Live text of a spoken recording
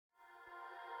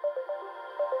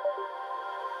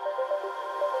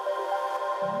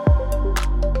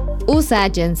All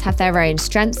surgeons have their own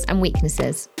strengths and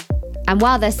weaknesses. And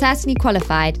while they're certainly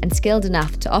qualified and skilled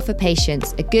enough to offer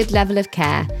patients a good level of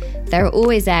care, there are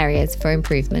always areas for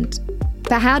improvement.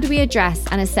 But how do we address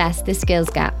and assess this skills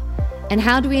gap? And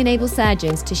how do we enable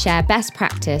surgeons to share best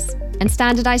practice and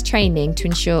standardise training to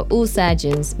ensure all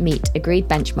surgeons meet agreed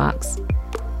benchmarks?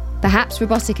 Perhaps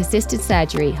robotic-assisted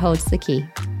surgery holds the key.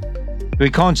 We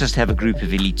can't just have a group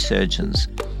of elite surgeons.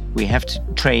 We have to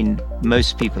train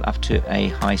most people up to a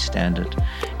high standard.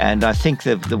 And I think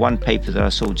the one paper that I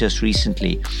saw just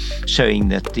recently showing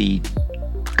that the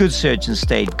good surgeons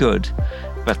stayed good,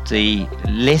 but the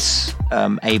less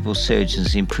able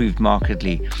surgeons improved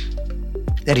markedly.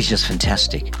 That is just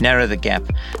fantastic. Narrow the gap.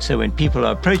 So when people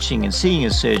are approaching and seeing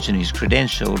a surgeon who's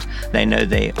credentialed, they know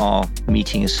they are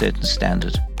meeting a certain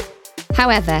standard.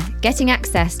 However, getting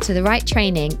access to the right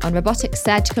training on robotic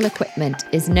surgical equipment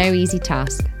is no easy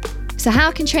task. So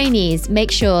how can trainees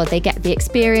make sure they get the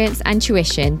experience and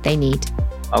tuition they need?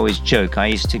 I always joke, I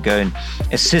used to go and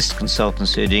assist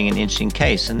consultants who are doing an interesting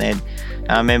case. And then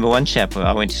I remember one chap,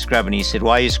 I went to scrub and he said,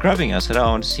 "Why are you scrubbing?" I said, "I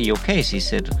want to see your case." He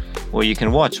said, "Well, you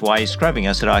can watch. Why are you scrubbing?"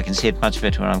 I said, "I can see it much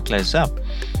better when I'm close up."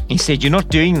 He said, "You're not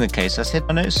doing the case." I said,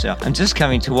 "Oh, no, sir. I'm just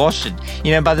coming to watch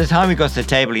it." By the time we got to the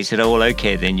table, he said, "Oh, well,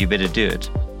 okay, then you better do it."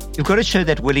 You've got to show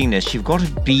that willingness. You've got to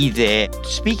be there,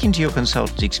 speaking to your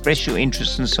consultants, express your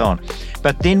interests and so on.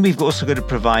 But then we've also got to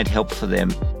provide help for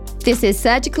them. This is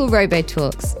Surgical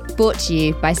Robo-Talks, brought to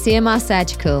you by CMR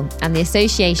Surgical and the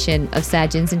Association of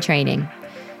Surgeons in Training.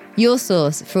 Your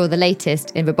source for all the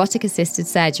latest in robotic-assisted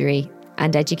surgery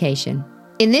and education.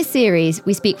 In this series,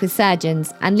 we speak with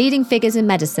surgeons and leading figures in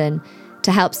medicine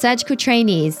to help surgical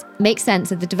trainees make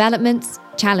sense of the developments,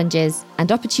 challenges,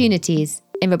 and opportunities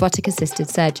in robotic-assisted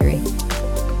surgery.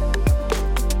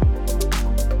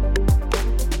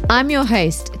 I'm your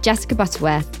host, Jessica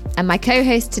Butterworth, and my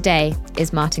co-host today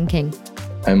is Martin King.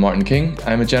 I'm Martin King.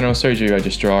 I'm a General Surgery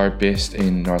Registrar based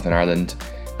in Northern Ireland,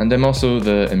 and I'm also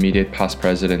the immediate past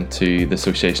president to the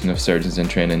Association of Surgeons in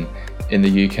Training in the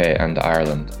UK and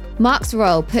Ireland. Mark's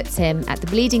role puts him at the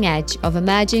bleeding edge of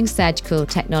emerging surgical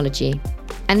technology,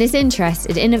 and this interest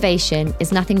in innovation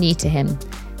is nothing new to him,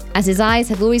 as his eyes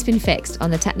have always been fixed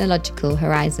on the technological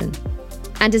horizon.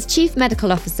 And as Chief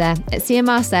Medical Officer at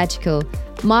CMR Surgical,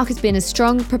 Mark has been a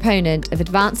strong proponent of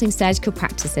advancing surgical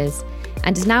practices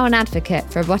and is now an advocate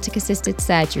for robotic-assisted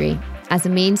surgery as a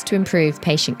means to improve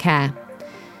patient care.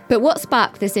 But what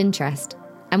sparked this interest,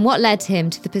 and what led him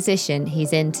to the position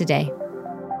he's in today?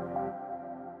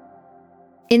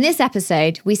 In this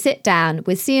episode, we sit down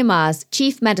with CMR's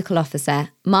Chief Medical Officer,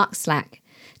 Mark Slack,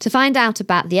 to find out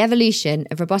about the evolution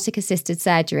of robotic-assisted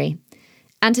surgery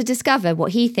and to discover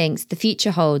what he thinks the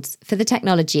future holds for the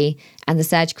technology and the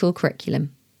surgical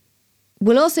curriculum.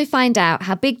 We'll also find out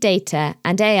how big data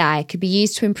and AI could be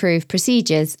used to improve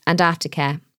procedures and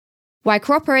aftercare, why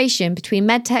cooperation between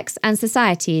medtechs and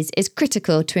societies is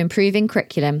critical to improving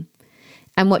curriculum,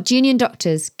 and what junior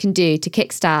doctors can do to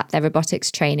kickstart their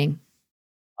robotics training.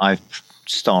 I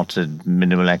started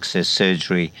minimal access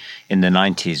surgery in the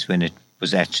 90s when it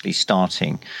was actually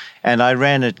starting. And I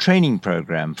ran a training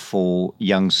program for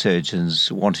young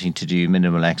surgeons wanting to do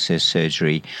minimal access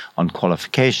surgery on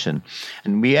qualification.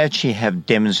 And we actually have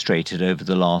demonstrated over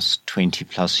the last 20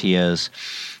 plus years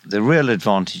the real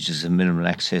advantages of minimal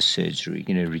access surgery,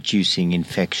 reducing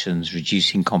infections,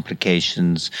 reducing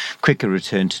complications, quicker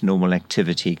return to normal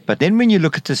activity. But then when you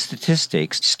look at the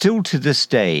statistics, still to this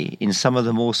day, in some of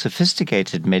the more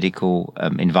sophisticated medical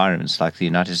environments like the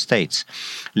United States,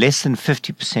 less than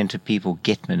 50% of people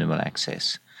get minimal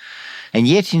access. And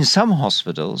yet in some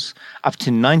hospitals, up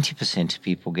to 90% of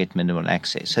people get minimal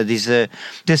access. So there's a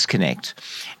disconnect.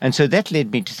 And so that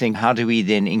led me to think, how do we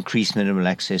then increase minimal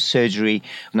access surgery?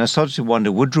 And I started to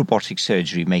wonder, would robotic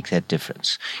surgery make that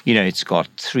difference? It's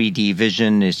got 3D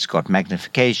vision, it's got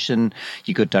magnification,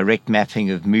 you've got direct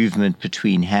mapping of movement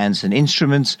between hands and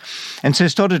instruments. And so I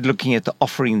started looking at the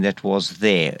offering that was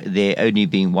there only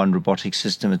being one robotic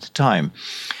system at the time.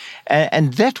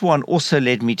 And that one also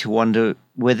led me to wonder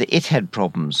whether it had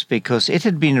problems, because it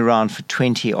had been around for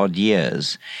 20 odd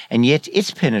years, and yet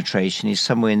its penetration is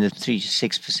somewhere in the 3 to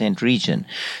 6% region.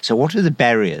 So what are the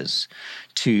barriers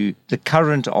to the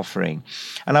current offering?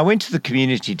 And I went to the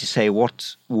community to say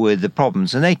what were the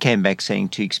problems, and they came back saying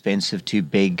too expensive, too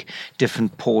big,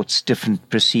 different ports, different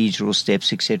procedural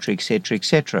steps, etc., etc.,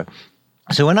 etc.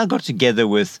 So when I got together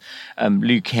with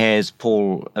Luke Hares,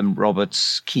 Paul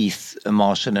Roberts, Keith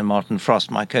Marshall, and Martin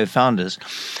Frost, my co-founders,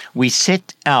 we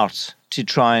set out to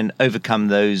try and overcome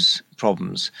those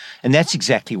problems. And that's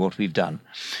exactly what we've done.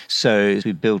 So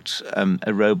we built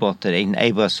a robot that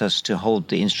enables us to hold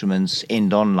the instruments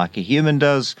end on like a human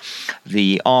does.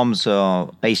 The arms are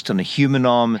based on a human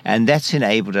arm, and that's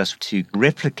enabled us to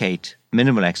replicate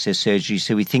minimal access surgery.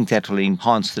 So we think that will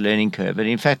enhance the learning curve. And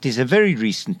in fact, there's a very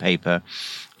recent paper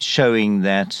showing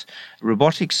that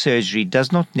robotic surgery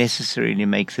does not necessarily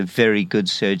make the very good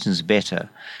surgeons better,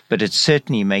 but it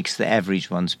certainly makes the average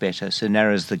ones better, so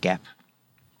narrows the gap.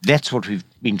 That's what we've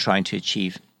been trying to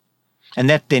achieve. And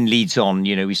that then leads on,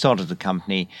 we started the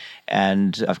company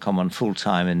and I've come on full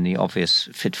time, and the obvious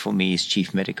fit for me is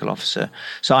Chief Medical Officer.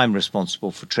 So I'm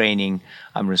responsible for training.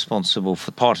 I'm responsible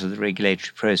for part of the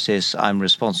regulatory process. I'm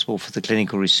responsible for the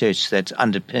clinical research that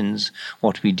underpins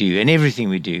what we do. And everything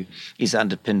we do is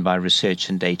underpinned by research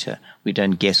and data. We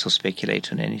don't guess or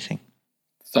speculate on anything.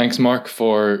 Thanks, Mark,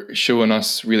 for showing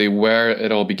us really where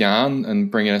it all began and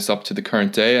bringing us up to the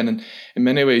current day. And in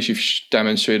many ways, you've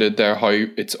demonstrated there how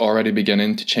it's already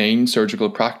beginning to change surgical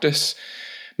practice.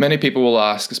 Many people will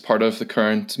ask, as part of the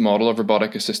current model of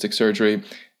robotic-assisted surgery,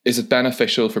 is it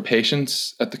beneficial for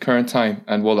patients at the current time?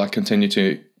 And will that continue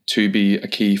to be a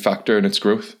key factor in its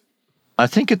growth? I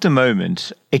think at the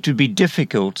moment, it would be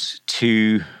difficult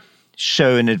to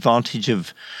show an advantage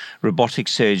of robotic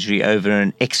surgery over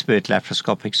an expert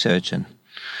laparoscopic surgeon.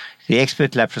 The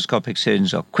expert laparoscopic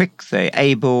surgeons are quick, they're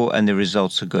able, and the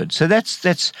results are good. So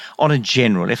that's on a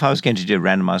general. If I was going to do a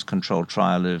randomized controlled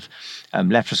trial of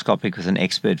laparoscopic with an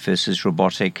expert versus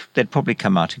robotic, they'd probably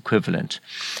come out equivalent.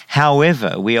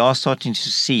 However, we are starting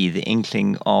to see the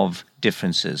inkling of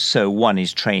differences. So one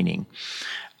is training.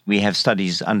 We have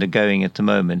studies undergoing at the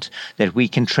moment that we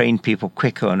can train people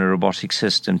quicker on a robotic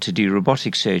system to do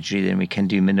robotic surgery than we can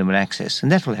do minimal access.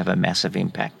 And that will have a massive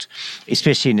impact,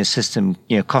 especially in a system,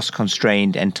 cost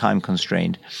constrained and time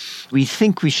constrained. We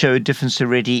think we show a difference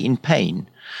already in pain.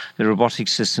 The robotic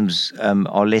systems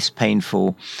are less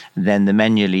painful than the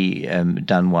manually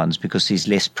done ones because there's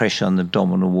less pressure on the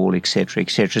abdominal wall, et cetera, et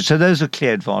cetera. So those are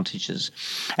clear advantages.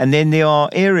 And then there are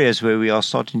areas where we are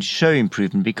starting to show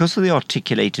improvement because of the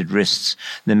articulated wrists,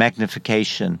 the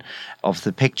magnification of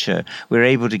the picture. We're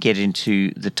able to get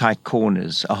into the tight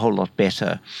corners a whole lot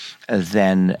better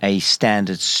than a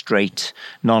standard, straight,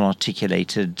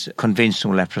 non-articulated,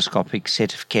 conventional laparoscopic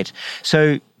set of kit.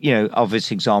 So,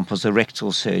 obvious examples are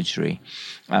rectal surgery,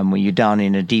 when you're down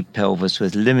in a deep pelvis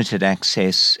with limited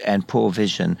access and poor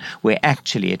vision, where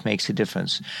actually it makes a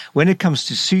difference. When it comes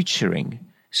to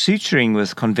suturing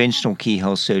with conventional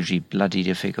keyhole surgery, bloody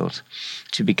difficult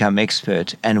to become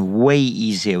expert and way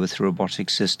easier with a robotic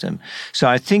system. So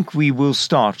I think we will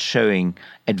start showing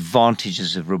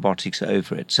advantages of robotics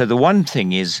over it. So the one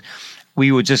thing is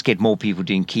we will just get more people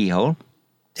doing keyhole.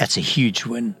 That's a huge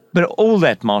win. But all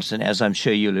that, Martin, as I'm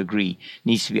sure you'll agree,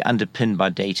 needs to be underpinned by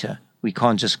data. We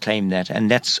can't just claim that.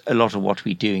 And that's a lot of what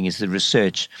we're doing is the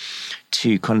research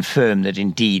to confirm that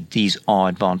indeed these are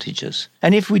advantages.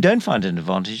 And if we don't find an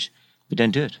advantage, we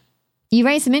don't do it. You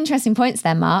raised some interesting points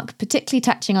there, Mark, particularly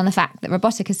touching on the fact that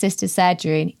robotic-assisted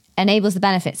surgery enables the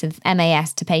benefits of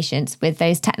MAS to patients with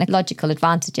those technological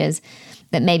advantages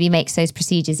that maybe makes those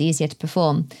procedures easier to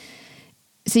perform.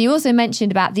 So you also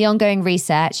mentioned about the ongoing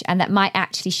research and that might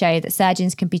actually show that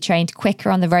surgeons can be trained quicker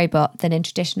on the robot than in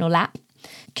traditional lap.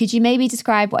 Could you maybe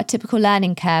describe what a typical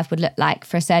learning curve would look like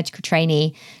for a surgical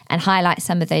trainee and highlight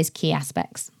some of those key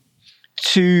aspects?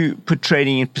 To put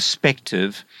training in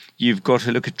perspective, you've got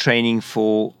to look at training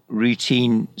for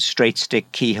routine straight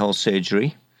stick keyhole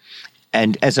surgery,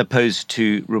 and as opposed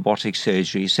to robotic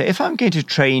surgery. So if I'm going to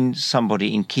train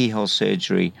somebody in keyhole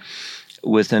surgery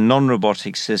with a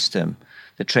non-robotic system,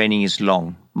 the training is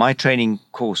long. My training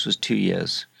course was 2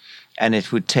 years, and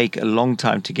it would take a long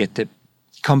time to get the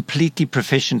completely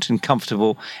proficient and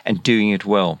comfortable and doing it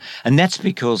well. And that's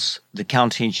because the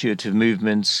counterintuitive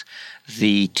movements,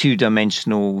 the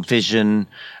two-dimensional vision,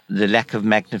 the lack of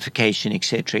magnification,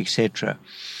 etc., etc.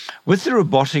 With the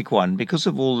robotic one, because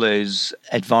of all those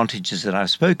advantages that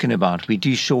I've spoken about, we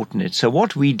do shorten it. So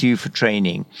what we do for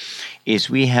training is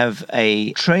we have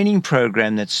a training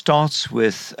program that starts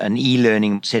with an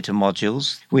e-learning set of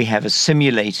modules. We have a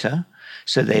simulator,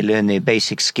 so they learn their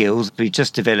basic skills. We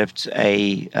just developed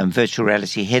a virtual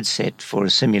reality headset for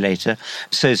a simulator,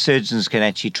 so surgeons can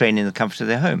actually train in the comfort of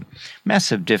their home.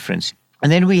 Massive difference.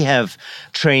 And then we have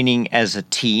training as a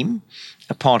team,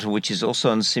 a part of which is also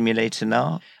on the simulator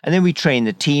now. And then we train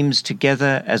the teams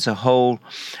together as a whole.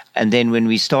 And then when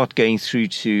we start going through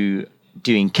to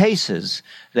doing cases,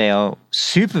 they are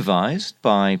supervised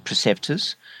by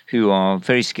preceptors who are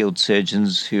very skilled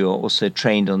surgeons who are also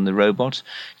trained on the robot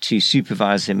to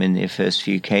supervise them in their first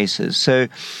few cases. So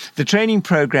the training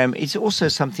program is also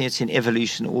something that's in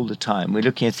evolution all the time. We're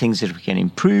looking at things that we can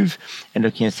improve and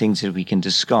looking at things that we can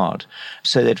discard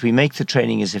so that we make the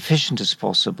training as efficient as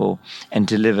possible and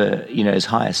deliver, as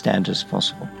high a standard as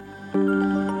possible.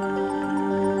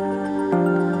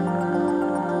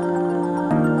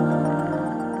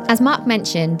 As Mark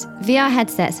mentioned, VR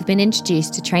headsets have been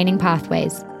introduced to training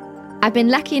pathways. I've been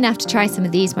lucky enough to try some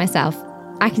of these myself.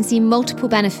 I can see multiple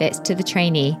benefits to the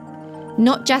trainee.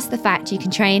 Not just the fact you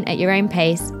can train at your own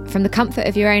pace, from the comfort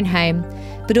of your own home,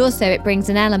 but also it brings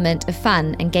an element of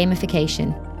fun and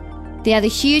gamification. The other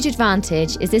huge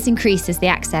advantage is this increases the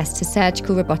access to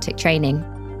surgical robotic training.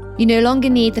 You no longer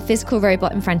need the physical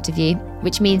robot in front of you,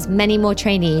 which means many more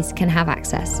trainees can have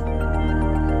access.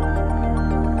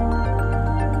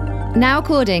 Now,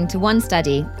 according to one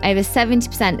study, over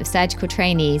 70% of surgical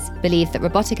trainees believe that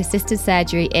robotic-assisted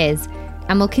surgery is,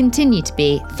 and will continue to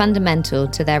be, fundamental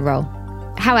to their role.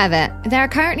 However, there are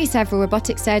currently several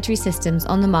robotic surgery systems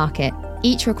on the market,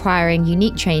 each requiring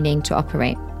unique training to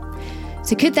operate.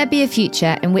 So could there be a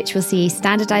future in which we'll see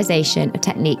standardisation of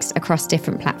techniques across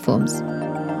different platforms?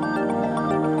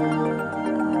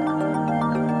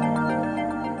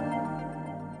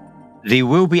 There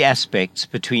will be aspects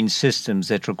between systems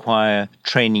that require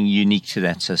training unique to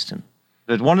that system.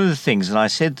 But one of the things, and I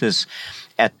said this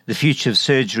at the Future of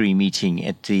Surgery meeting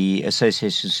at the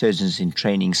Association of Surgeons in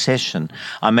Training session,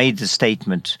 I made the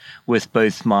statement with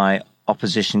both my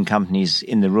opposition companies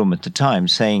in the room at the time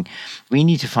saying, we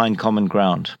need to find common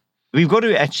ground. We've got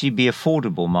to actually be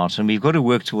affordable, Martin. We've got to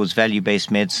work towards value-based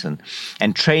medicine,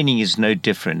 and training is no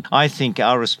different. I think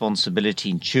our responsibility,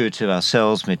 Intuitive,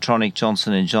 ourselves, Medtronic,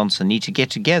 Johnson & Johnson, need to get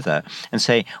together and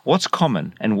say, what's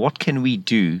common and what can we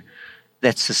do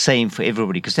that's the same for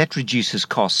everybody, because that reduces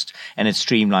cost and it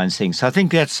streamlines things. So I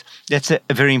think that's a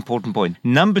very important point.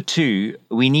 Number two,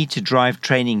 we need to drive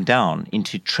training down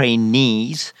into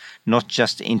trainees, not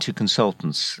just into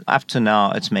consultants. Up to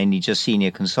now, it's mainly just senior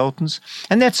consultants.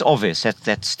 And that's obvious.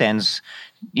 That stands,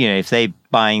 if they're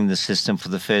buying the system for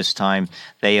the first time,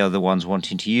 they are the ones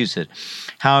wanting to use it.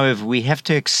 However, we have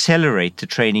to accelerate the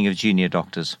training of junior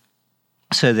doctors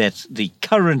so that the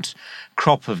current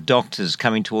crop of doctors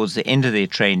coming towards the end of their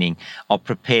training are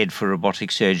prepared for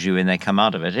robotic surgery when they come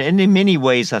out of it. And in many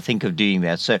ways, I think of doing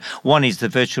that. So one is the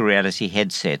virtual reality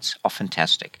headsets are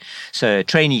fantastic. So a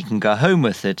trainee can go home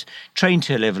with it, train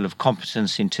to a level of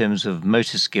competence in terms of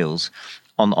motor skills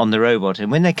on the robot.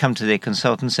 And when they come to their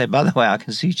consultant, say, by the way, I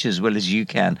can suture as well as you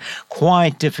can.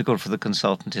 Quite difficult for the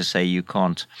consultant to say you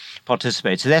can't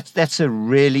participate. So that's a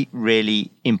really,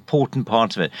 really important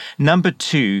part of it. Number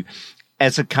two,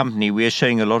 as a company, we are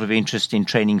showing a lot of interest in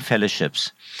training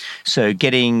fellowships. So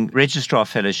getting registrar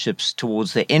fellowships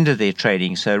towards the end of their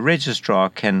training. So a registrar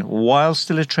can, while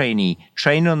still a trainee,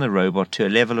 train on the robot to a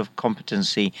level of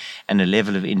competency and a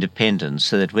level of independence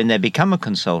so that when they become a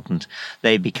consultant,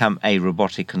 they become a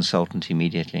robotic consultant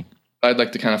immediately. I'd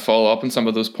like to kind of follow up on some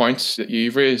of those points that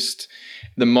you've raised.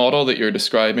 The model that you're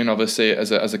describing, obviously,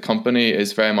 as a company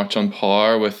is very much on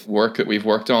par with work that we've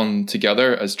worked on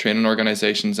together as training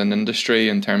organisations and industry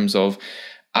in terms of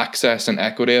access and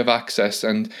equity of access.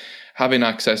 And having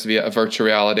access via a virtual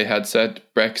reality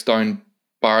headset breaks down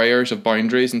barriers of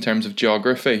boundaries in terms of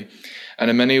geography. And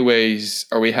in many ways,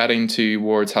 are we heading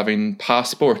towards having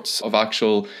passports of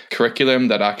actual curriculum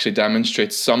that actually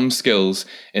demonstrates some skills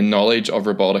in knowledge of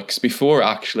robotics before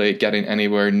actually getting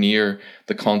anywhere near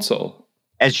the console?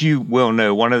 As you well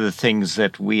know, one of the things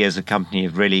that we as a company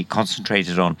have really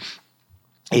concentrated on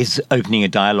is opening a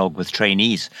dialogue with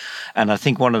trainees. And I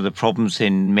think one of the problems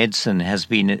in medicine has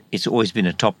been, it's always been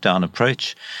a top-down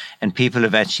approach. And people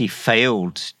have actually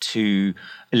failed to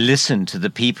listen to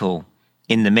the people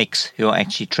in the mix who are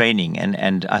actually training.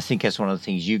 And I think that's one of the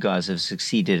things you guys have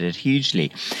succeeded at hugely.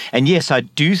 And yes, I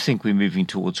do think we're moving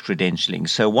towards credentialing.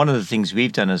 So one of the things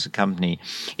we've done as a company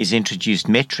is introduced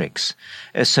metrics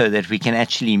so that we can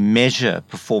actually measure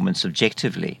performance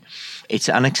objectively. It's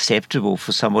unacceptable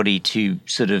for somebody to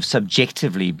sort of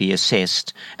subjectively be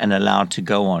assessed and allowed to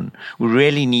go on. We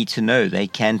really need to know they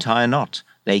can tie a knot.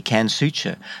 They can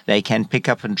suture, they can pick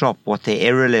up and drop, what their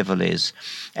error level is.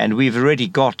 And we've already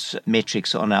got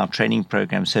metrics on our training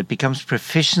program. So it becomes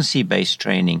proficiency-based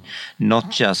training,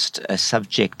 not just a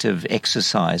subjective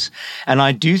exercise. And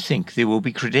I do think there will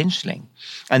be credentialing.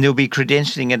 And there'll be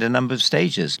credentialing at a number of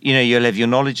stages. You'll have your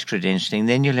knowledge credentialing,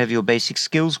 then you'll have your basic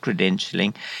skills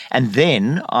credentialing. And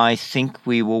then I think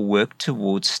we will work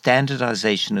towards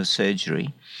standardization of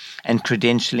surgery and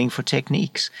credentialing for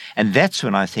techniques. And that's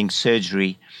when I think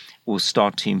surgery will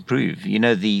start to improve.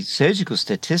 The surgical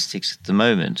statistics at the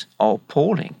moment are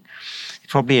appalling.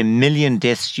 Probably 1 million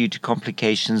deaths due to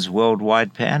complications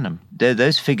worldwide per annum.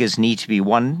 Those figures need to be,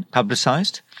 one,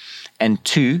 publicized, and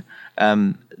two,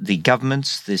 the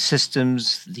governments, the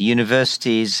systems, the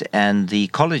universities, and the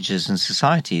colleges and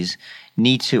societies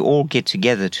need to all get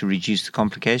together to reduce the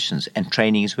complications, and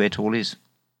training is where it all is.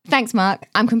 Thanks, Mark.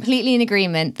 I'm completely in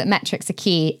agreement that metrics are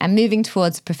key, and moving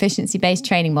towards a proficiency-based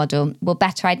training model will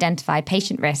better identify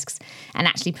patient risks and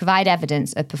actually provide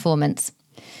evidence of performance.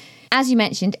 As you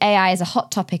mentioned, AI is a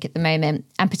hot topic at the moment,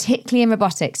 and particularly in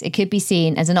robotics, it could be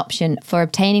seen as an option for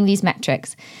obtaining these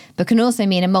metrics, but can also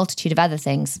mean a multitude of other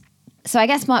things. So I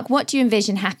guess, Mark, what do you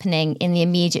envision happening in the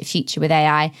immediate future with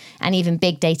AI and even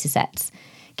big data sets?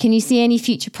 Can you see any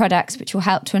future products which will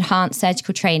help to enhance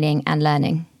surgical training and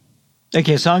learning?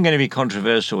 Okay, so I'm going to be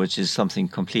controversial, which is something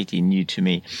completely new to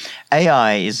me.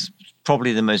 AI is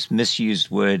probably the most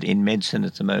misused word in medicine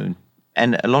at the moment.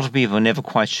 And a lot of people are never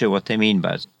quite sure what they mean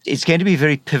by it. It's going to be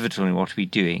very pivotal in what we're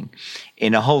doing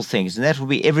in a whole thing. And that will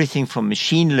be everything from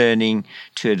machine learning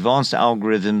to advanced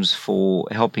algorithms for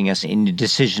helping us in the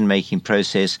decision-making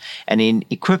process. And in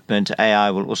equipment,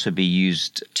 AI will also be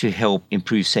used to help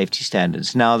improve safety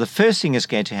standards. Now, the first thing that's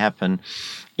going to happen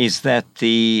is that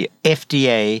the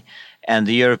FDA and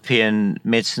the European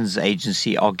Medicines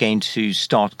Agency are going to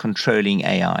start controlling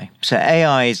AI. So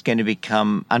AI is going to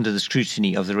become under the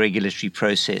scrutiny of the regulatory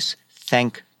process.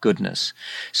 Thank goodness.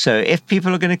 So if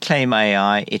people are going to claim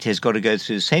AI, it has got to go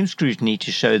through the same scrutiny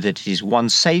to show that it is, one,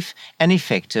 safe and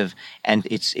effective, and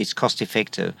it's cost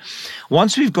effective.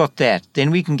 Once we've got that,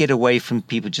 then we can get away from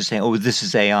people just saying, oh, this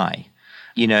is AI.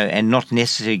 And not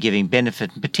necessarily giving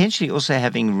benefit, and potentially also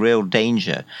having real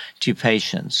danger to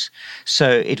patients. So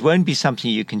it won't be something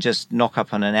you can just knock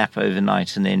up on an app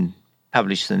overnight and then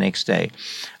publish the next day.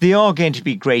 There are going to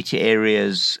be great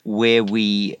areas where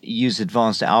we use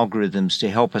advanced algorithms to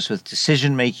help us with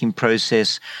decision-making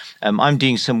process. I'm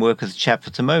doing some work with a chap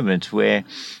at the moment where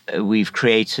we've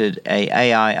created an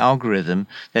AI algorithm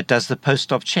that does the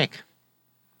post-op check.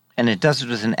 And it does it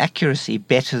with an accuracy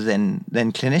better than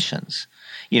clinicians.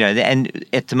 And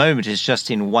at the moment, it's just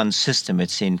in one system.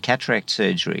 It's in cataract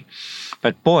surgery.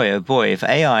 But boy, oh boy, if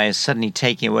AI is suddenly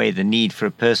taking away the need for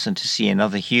a person to see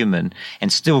another human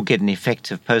and still get an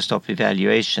effective post-op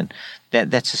evaluation,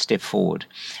 that's a step forward.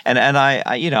 And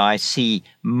I see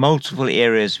multiple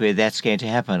areas where that's going to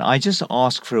happen. I just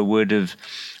ask for a word of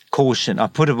caution. I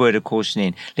put a word of caution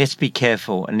in. Let's be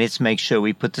careful, and let's make sure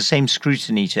we put the same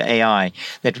scrutiny to AI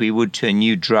that we would to a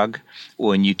new drug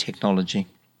or a new technology.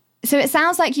 So it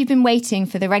sounds like you've been waiting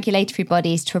for the regulatory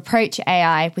bodies to approach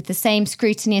AI with the same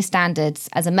scrutiny of standards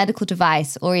as a medical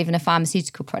device or even a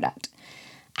pharmaceutical product.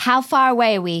 How far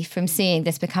away are we from seeing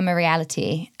this become a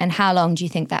reality, and how long do you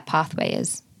think that pathway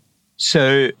is?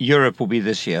 So Europe will be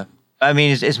this year. I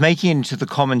mean, it's making it into the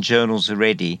common journals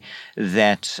already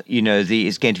that,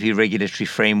 is going to be a regulatory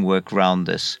framework around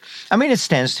this. I mean, it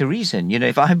stands to reason.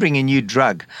 If I bring a new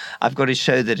drug, I've got to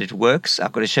show that it works.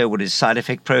 I've got to show what its side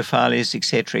effect profile is, et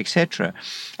cetera, et cetera.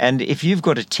 And if you've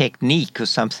got a technique or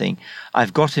something,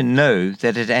 I've got to know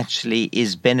that it actually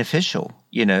is beneficial.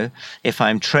 If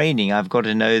I'm training, I've got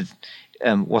to know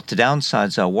what the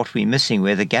downsides are, what we're missing,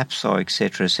 where the gaps are,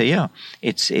 etc. So yeah,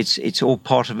 it's all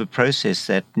part of a process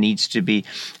that needs to be.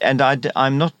 And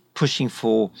I'm not pushing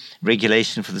for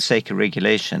regulation for the sake of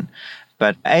regulation,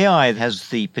 but AI has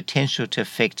the potential to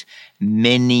affect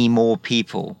many more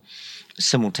people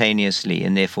simultaneously,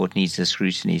 and therefore it needs the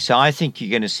scrutiny. So I think you're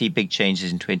going to see big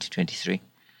changes in 2023.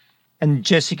 And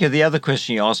Jessica, the other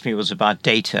question you asked me was about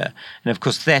data. And of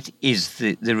course, that is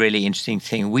the really interesting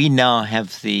thing. We now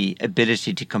have the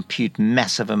ability to compute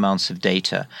massive amounts of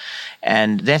data.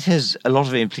 And that has a lot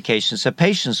of implications. So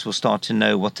patients will start to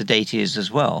know what the data is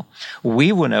as well.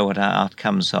 We will know what our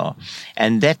outcomes are.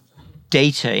 And that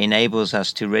data enables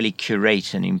us to really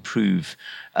curate and improve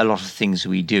a lot of things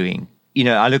we're doing.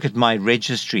 I look at my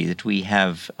registry that we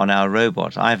have on our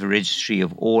robot. I have a registry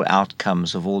of all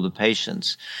outcomes of all the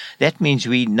patients. That means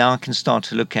we now can start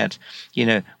to look at,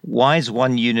 why is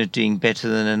one unit doing better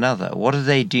than another? What are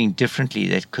they doing differently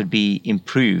that could be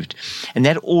improved? And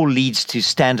that all leads to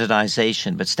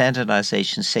standardization, but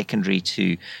standardization secondary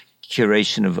to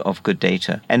curation of good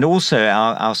data. And also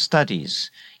our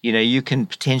studies. You can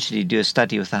potentially do a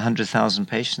study with 100,000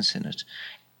 patients in it,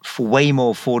 for way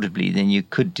more affordably than you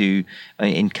could do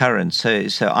in current. So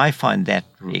I find that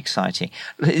really exciting.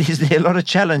 There are a lot of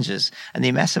challenges and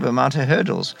the massive amount of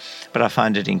hurdles, but I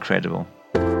find it incredible.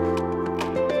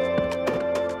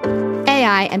 AI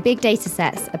AI and big data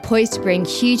sets are poised to bring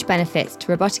huge benefits to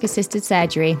robotic-assisted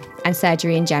surgery and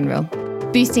surgery in general,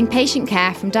 boosting patient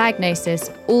care from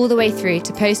diagnosis all the way through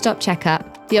to post-op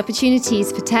checkup. The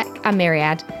opportunities for tech are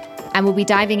myriad, and we'll be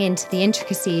diving into the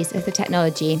intricacies of the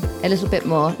technology a little bit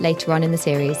more later on in the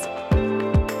series.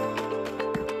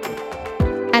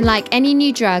 And like any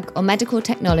new drug or medical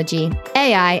technology,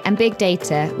 AI and big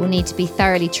data will need to be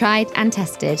thoroughly tried and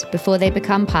tested before they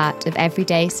become part of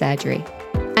everyday surgery.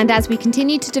 And as we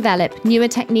continue to develop newer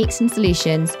techniques and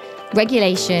solutions,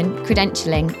 regulation,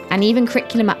 credentialing, and even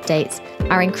curriculum updates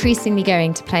are increasingly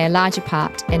going to play a larger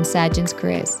part in surgeons'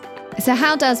 careers. So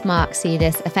how does Mark see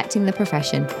this affecting the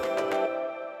profession?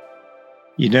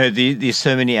 You know, there's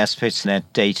so many aspects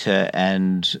that data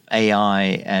and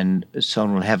AI and so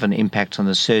on will have an impact on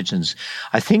the surgeons.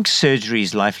 I think surgery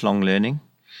is lifelong learning.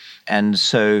 And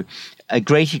so a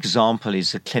great example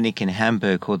is a clinic in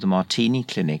Hamburg called the Martini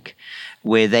Clinic,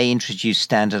 where they introduced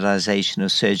standardization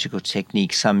of surgical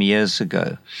techniques some years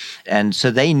ago. And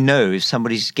so they know if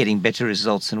somebody's getting better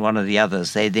results than one of the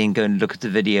others, they then go and look at the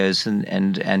videos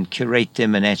and curate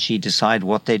them and actually decide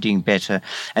what they're doing better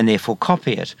and therefore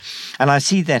copy it. And I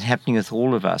see that happening with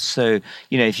all of us. So,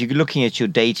 you know, if you're looking at your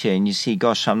data and you see,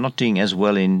 gosh, I'm not doing as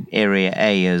well in area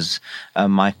A as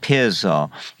my peers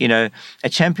are, you know, a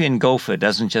champion golfer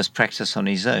doesn't just practice on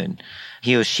his own.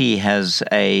 He or she has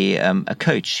a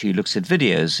coach who looks at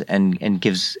videos and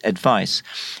gives advice.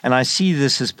 And I see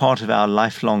this as part of our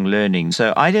lifelong learning.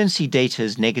 So I don't see data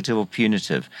as negative or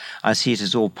punitive. I see it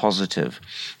as all positive.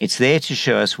 It's there to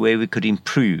show us where we could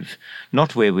improve,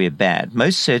 not where we're bad.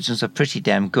 Most surgeons are pretty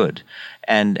damn good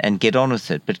and get on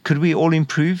with it. But could we all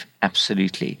improve?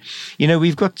 Absolutely. You know,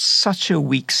 we've got such a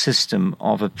weak system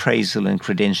of appraisal and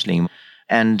credentialing.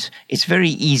 And it's very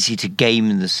easy to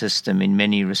game the system in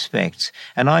many respects.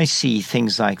 And I see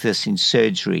things like this in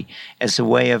surgery as a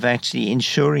way of actually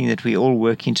ensuring that we all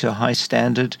work into a high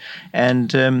standard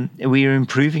and we are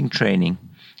improving training.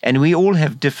 And we all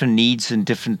have different needs and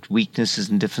different weaknesses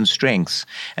and different strengths.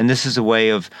 And this is a way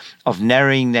of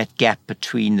narrowing that gap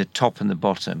between the top and the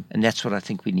bottom. And that's what I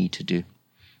think we need to do.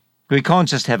 We can't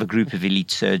just have a group of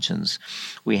elite surgeons.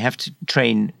 We have to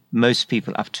train most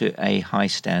people up to a high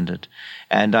standard.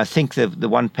 And I think the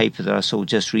one paper that I saw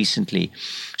just recently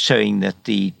showing that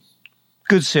the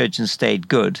good surgeons stayed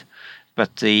good,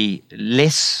 but the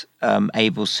less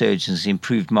able surgeons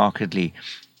improved markedly.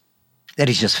 That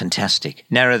is just fantastic.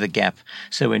 Narrow the gap.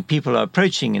 So when people are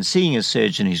approaching and seeing a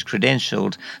surgeon who's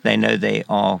credentialed, they know they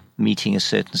are meeting a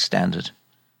certain standard.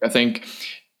 I think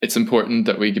it's important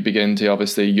that we begin to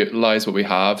obviously utilize what we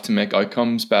have to make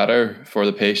outcomes better for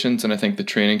the patients. And I think the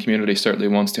training community certainly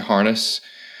wants to harness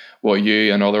what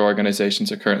you and other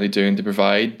organizations are currently doing to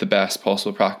provide the best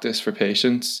possible practice for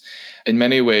patients. In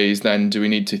many ways, then, do we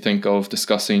need to think of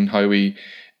discussing how we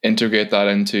integrate that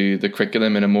into the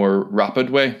curriculum in a more rapid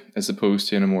way as opposed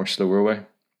to in a more slower way?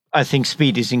 I think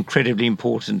speed is incredibly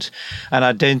important, and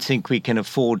I don't think we can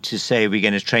afford to say we're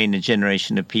going to train a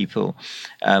generation of people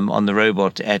on the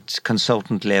robot at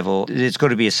consultant level. It's got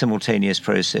to be a simultaneous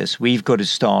process. We've got to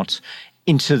start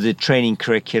into the training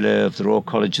curricula of the Royal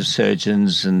College of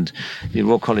Surgeons and the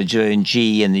Royal College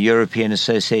O&G and the European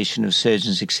Association of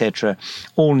Surgeons, etc.,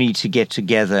 all need to get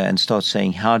together and start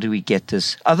saying, how do we get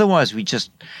this? Otherwise, we're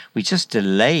just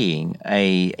delaying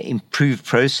a improved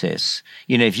process.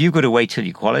 You know, if you've got to wait till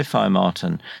you qualify,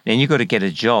 Martin, then you've got to get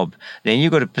a job, then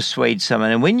you've got to persuade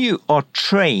someone. And when you are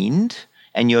trained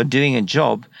and you're doing a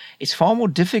job, it's far more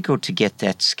difficult to get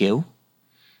that skill.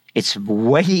 It's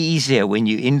way easier when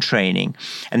you're in training.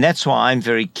 And that's why I'm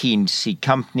very keen to see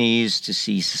companies, to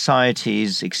see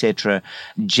societies, etc.,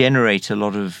 generate a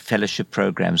lot of fellowship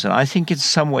programs. And I think in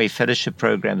some way fellowship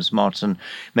programs, Martin,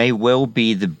 may well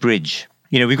be the bridge.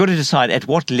 You know, we've got to decide at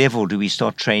what level do we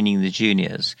start training the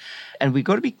juniors. And we've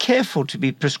got to be careful to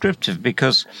be prescriptive,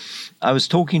 because I was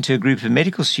talking to a group of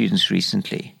medical students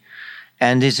recently,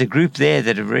 and there's a group there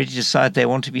that have already decided they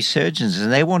want to be surgeons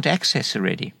and they want access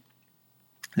already.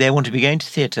 They want to be going to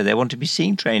theatre. They want to be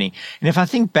seeing training. And if I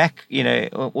think back, you know,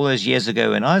 all those years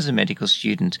ago when I was a medical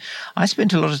student, I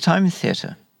spent a lot of time in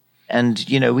theatre. And,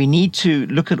 you know, we need to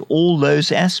look at all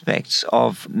those aspects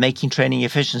of making training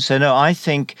efficient. So, no, I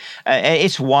think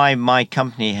it's why my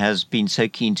company has been so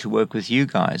keen to work with you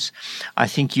guys. I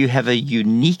think you have a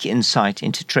unique insight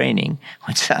into training.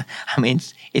 Which, I mean,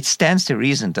 it stands to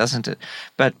reason, doesn't it?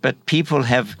 But people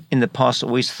have in the past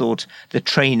always thought the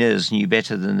trainers knew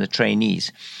better than the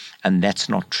trainees. And that's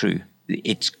not true.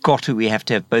 We have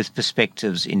to have both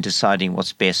perspectives in deciding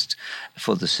what's best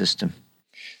for the system.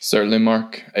 Certainly,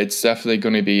 Mark. It's definitely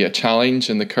going to be a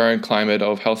challenge in the current climate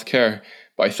of healthcare.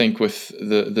 But I think with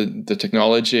the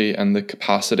technology and the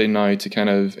capacity now to kind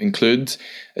of include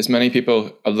as many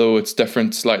people, although it's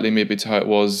different slightly maybe to how it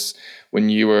was when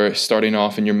you were starting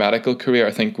off in your medical career,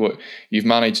 I think what you've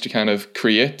managed to kind of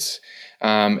create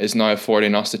is now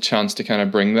affording us a chance to kind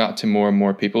of bring that to more and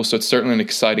more people. So it's certainly an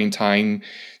exciting time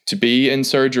to be in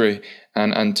surgery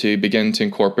and to begin to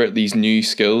incorporate these new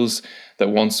skills that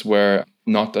once were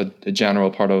not a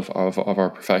general part of our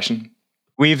profession.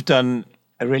 We've done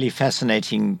a really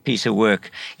fascinating piece of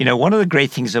work. One of the great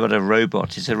things about a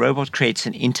robot is a robot creates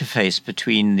an interface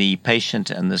between the patient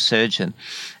and the surgeon.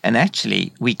 And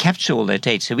actually, we capture all that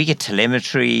data. So we get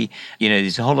telemetry,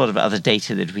 there's a whole lot of other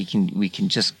data that we can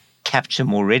just capture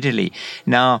more readily.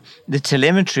 Now, the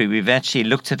telemetry, we've actually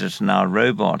looked at it in our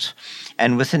robot,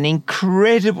 and with an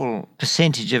incredible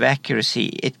percentage of accuracy,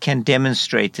 it can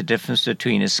demonstrate the difference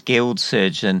between a skilled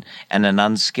surgeon and an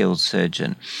unskilled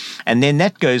surgeon. And then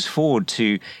that goes forward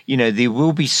to, there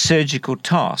will be surgical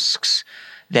tasks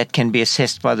that can be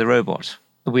assessed by the robot.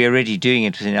 We're already doing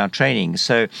it within our training.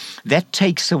 So that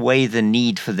takes away the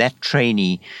need for that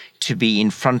trainee to be in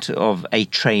front of a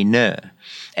trainer.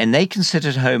 And they can sit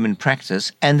at home and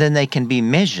practice, and then they can be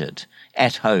measured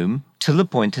at home till the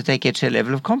point that they get to a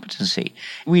level of competency.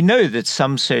 We know that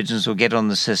some surgeons will get on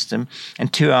the system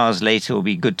and 2 hours later will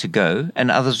be good to go, and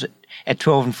others at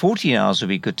 12 and 14 hours will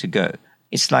be good to go.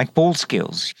 It's like ball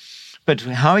skills. But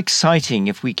how exciting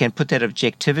if we can put that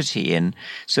objectivity in,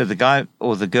 so the guy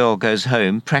or the girl goes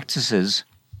home, practices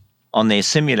on their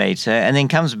simulator, and then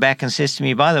comes back and says to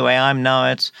me, by the way, I'm now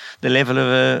at the level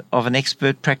of an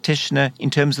expert practitioner in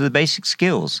terms of the basic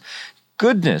skills.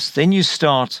 Goodness, then you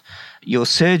start your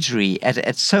surgery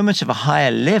at so much of a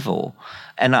higher level,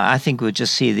 and I think we'll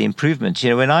just see the improvement.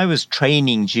 When I was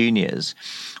training juniors,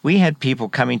 we had people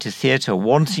coming to theatre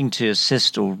wanting to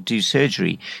assist or do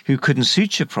surgery who couldn't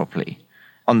suture properly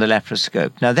on the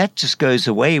laparoscope. Now, that just goes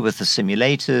away with the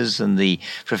simulators and the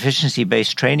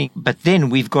proficiency-based training. But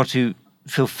then we've got to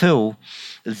fulfill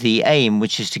the aim,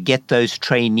 which is to get those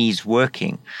trainees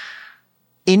working.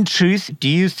 In truth, do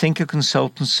you think a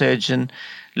consultant surgeon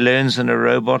learns on a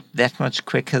robot that much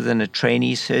quicker than a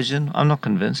trainee surgeon? I'm not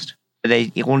convinced.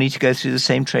 They all need to go through the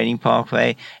same training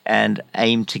pathway and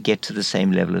aim to get to the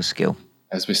same level of skill.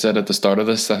 As we said at the start of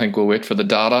this, I think we'll wait for the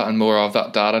data and more of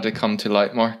that data to come to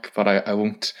light, Mark, but I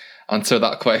won't answer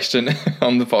that question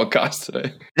on the podcast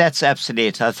today. That's absolutely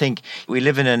it. I think we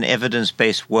live in an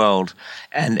evidence-based world,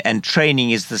 and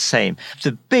training is the same.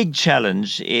 The big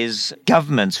challenge is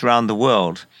governments around the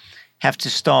world have to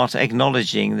start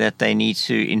acknowledging that they need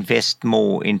to invest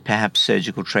more in perhaps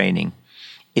surgical training.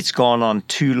 It's gone on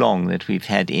too long that we've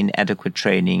had inadequate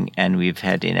training and we've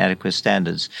had inadequate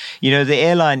standards. The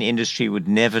airline industry would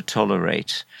never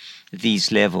tolerate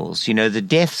these levels. The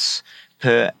deaths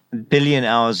per billion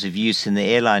hours of use in the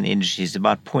airline industry is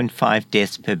about 0.5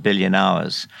 deaths per billion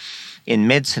hours. In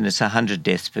medicine, it's 100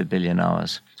 deaths per billion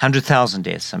hours. 100,000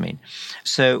 deaths, I mean.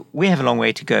 So we have a long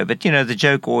way to go. But, the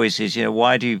joke always is,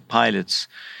 why do pilots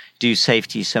do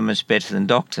safety so much better than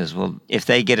doctors? Well, if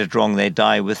they get it wrong, they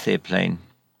die with their plane.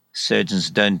 Surgeons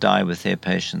don't die with their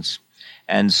patients.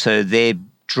 And so their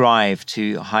drive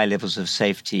to high levels of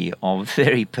safety are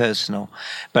very personal.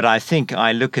 But I think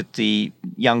I look at the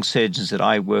young surgeons that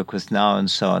I work with now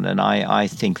and so on, and I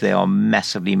think they are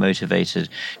massively motivated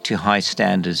to high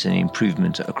standards and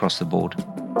improvement across the board.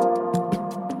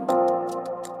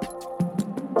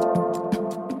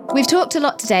 We've talked a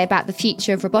lot today about the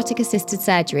future of robotic-assisted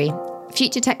surgery,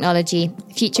 future technology,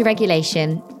 future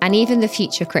regulation, and even the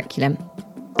future curriculum.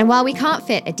 And while we can't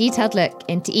fit a detailed look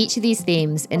into each of these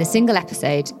themes in a single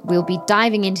episode, we'll be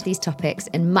diving into these topics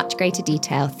in much greater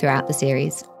detail throughout the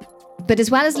series. But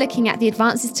as well as looking at the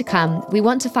advances to come, we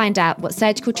want to find out what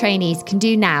surgical trainees can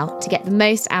do now to get the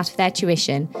most out of their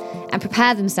tuition and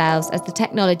prepare themselves as the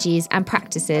technologies and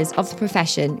practices of the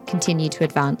profession continue to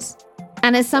advance.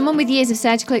 And as someone with years of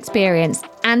surgical experience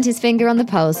and his finger on the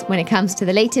pulse when it comes to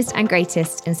the latest and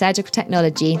greatest in surgical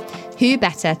technology, who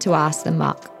better to ask than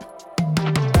Mark?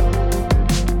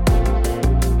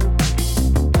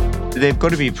 They've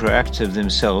got to be proactive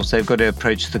themselves. They've got to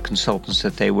approach the consultants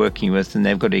that they're working with, and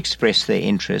they've got to express their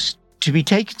interest. To be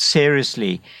taken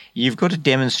seriously, you've got to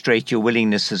demonstrate your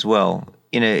willingness as well.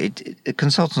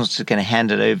 Consultants are going to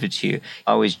hand it over to you.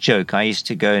 I always joke, I used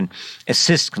to go and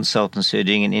assist consultants who are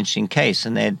doing an interesting case.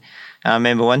 And then I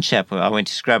remember one chap, I went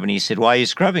to scrub and he said, "Why are you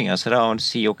scrubbing?" I said, "I want to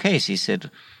see your case." He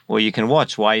said, "Well, you can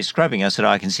watch. Why are you scrubbing?" I said,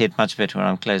 "I can see it much better when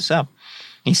I'm close up."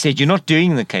 He said, "You're not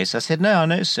doing the case." I said, "No, I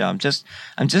know, sir. I'm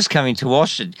just coming to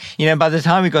watch it." By the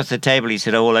time we got to the table, he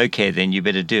said, "Oh, well, okay, then you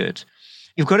better do it."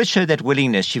 You've got to show that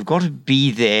willingness. You've got to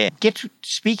be there,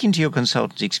 speaking to your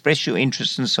consultants, express your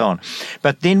interests and so on.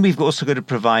 But then we've also got to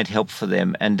provide help for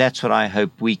them. And that's what I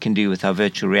hope we can do with our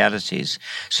virtual realities.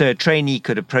 So a trainee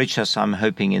could approach us, I'm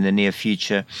hoping, in the near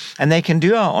future, and they can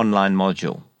do our online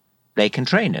module. They can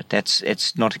train it.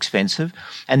 It's not expensive.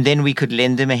 And then we could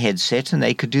lend them a headset and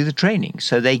they could do the training.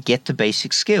 So they get the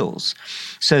basic skills.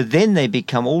 So then they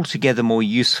become altogether more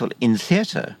useful in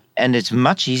theatre. And it's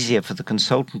much easier for the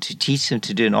consultant to teach them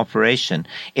to do an operation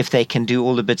if they can do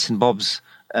all the bits and bobs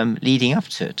leading up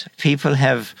to it. People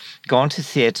have gone to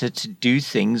theatre to do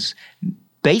things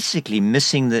basically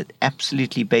missing the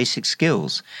absolutely basic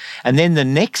skills. And then the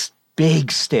next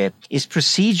big step is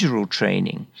procedural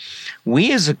training.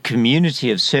 We as a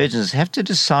community of surgeons have to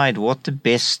decide what the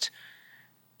best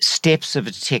steps of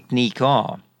a technique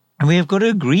are. And we have got to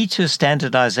agree to a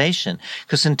standardization,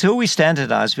 because until we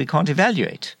standardize, we can't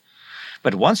evaluate.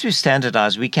 But once we've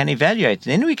standardized, we can evaluate.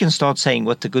 Then we can start saying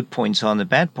what the good points are and the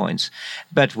bad points.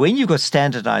 But when you've got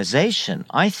standardization,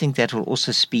 I think that will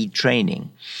also speed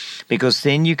training, because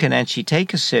then you can actually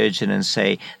take a surgeon and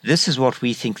say, this is what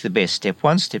we think the best, step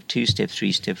 1, step 2, step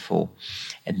 3, step 4.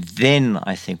 And then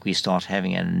I think we start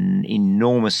having an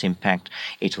enormous impact.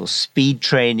 It will speed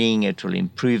training. It will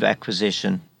improve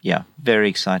acquisition. Yeah, very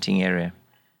exciting area.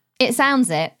 It sounds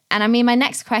it. And I mean, my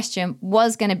next question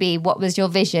was going to be, what was your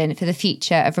vision for the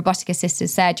future of robotic-assisted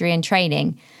surgery and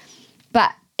training?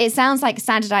 But it sounds like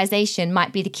standardization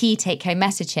might be the key take-home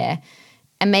message here.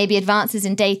 And maybe advances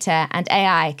in data and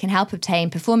AI can help obtain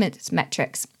performance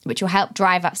metrics, which will help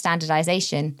drive up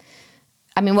standardization.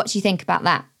 I mean, what do you think about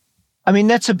that? I mean,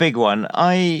 that's a big one.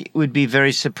 I would be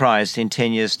very surprised in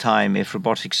 10 years' time if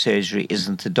robotic surgery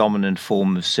isn't the dominant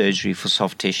form of surgery for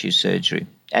soft tissue surgery.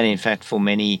 And in fact, for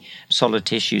many solid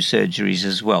tissue surgeries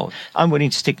as well. I'm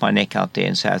willing to stick my neck out there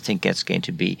and say I think that's going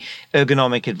to be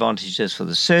ergonomic advantages for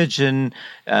the surgeon,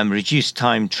 reduced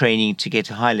time training to get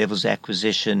to high levels of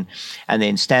acquisition, and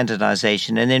then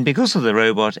standardization. And then because of the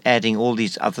robot, adding all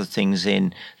these other things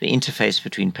in, the interface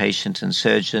between patient and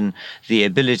surgeon, the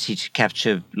ability to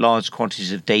capture large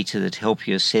quantities of data that help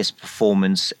you assess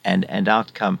performance and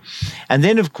outcome. And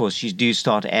then, of course, you do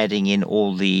start adding in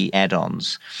all the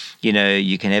add-ons. You know,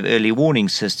 you can have early warning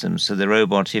systems. So the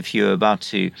robot, if you're about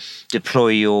to deploy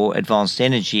your advanced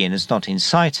energy and it's not in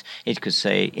sight, it could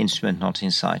say instrument not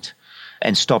in sight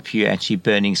and stop you actually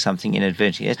burning something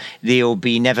inadvertently. There will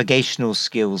be navigational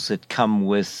skills that come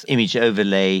with image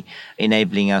overlay,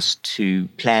 enabling us to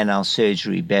plan our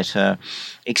surgery better,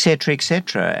 et cetera, et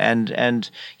cetera. And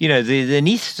you know, the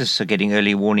anesthetists are getting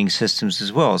early warning systems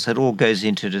as well. So it all goes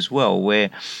into it as well,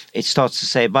 where it starts to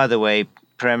say, by the way,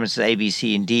 parameters A, B,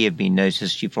 C, and D have been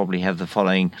noticed. You probably have the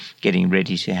following getting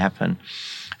ready to happen.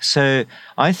 So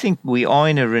I think we are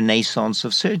in a renaissance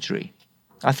of surgery.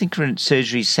 I think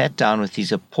surgery sat down with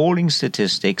these appalling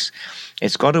statistics.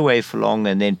 It's got away for long,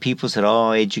 and then people said,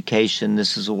 oh, education,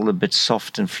 this is all a bit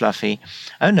soft and fluffy.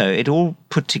 Oh, no, it all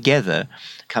put together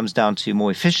comes down to more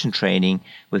efficient training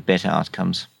with better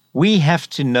outcomes. We have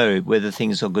to know whether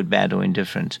things are good, bad, or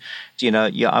indifferent. You know,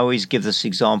 I always give this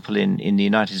example in the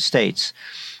United States,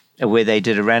 where they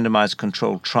did a randomized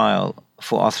controlled trial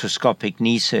for arthroscopic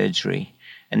knee surgery.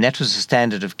 And that was the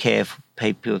standard of care for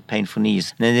people with painful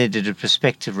knees. And then they did a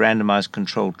prospective randomized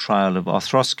controlled trial of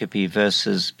arthroscopy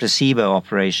versus placebo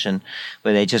operation,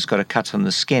 where they just got a cut on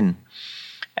the skin.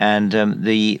 And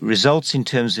the results in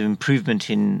terms of improvement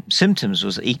in symptoms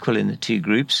was equal in the two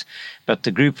groups, but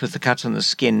the group with the cut on the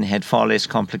skin had far less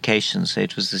complications, so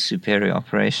it was the superior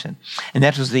operation. And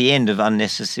that was the end of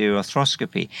unnecessary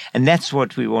arthroscopy. And that's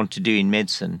what we want to do in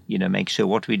medicine, you know, make sure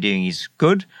what we're doing is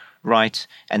good, right,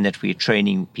 and that we're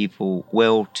training people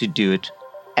well to do it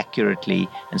accurately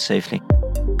and safely.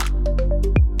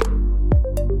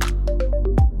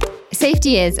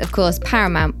 Safety is, of course,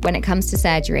 paramount when it comes to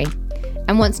surgery.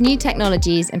 And once new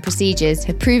technologies and procedures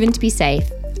have proven to be safe,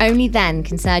 only then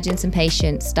can surgeons and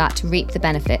patients start to reap the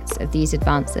benefits of these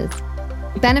advances.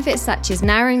 Benefits such as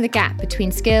narrowing the gap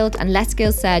between skilled and less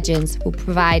skilled surgeons will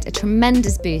provide a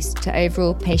tremendous boost to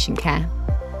overall patient care.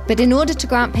 But in order to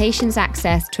grant patients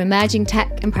access to emerging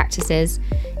tech and practices,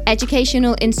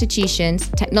 educational institutions,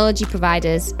 technology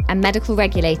providers, and medical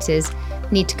regulators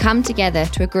need to come together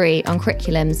to agree on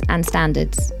curriculums and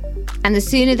standards. And the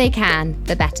sooner they can,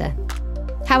 the better.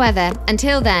 However,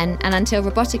 until then, and until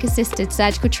robotic-assisted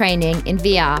surgical training in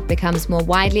VR becomes more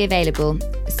widely available,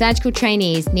 surgical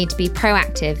trainees need to be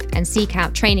proactive and seek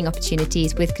out training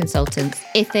opportunities with consultants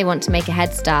if they want to make a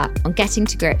head start on getting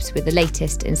to grips with the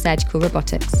latest in surgical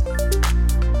robotics.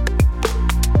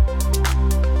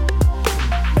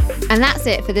 And that's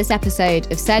it for this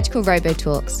episode of Surgical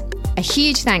Robo-Talks. A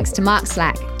huge thanks to Mark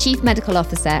Slack, Chief Medical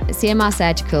Officer at CMR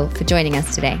Surgical, for joining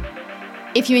us today.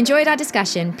 If you enjoyed our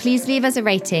discussion, please leave us a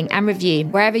rating and review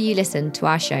wherever you listen to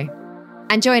our show.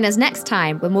 And join us next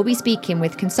time when we'll be speaking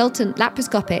with consultant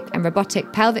laparoscopic and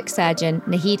robotic pelvic surgeon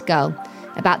Nahid Gul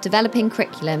about developing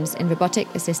curriculums in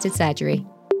robotic-assisted surgery.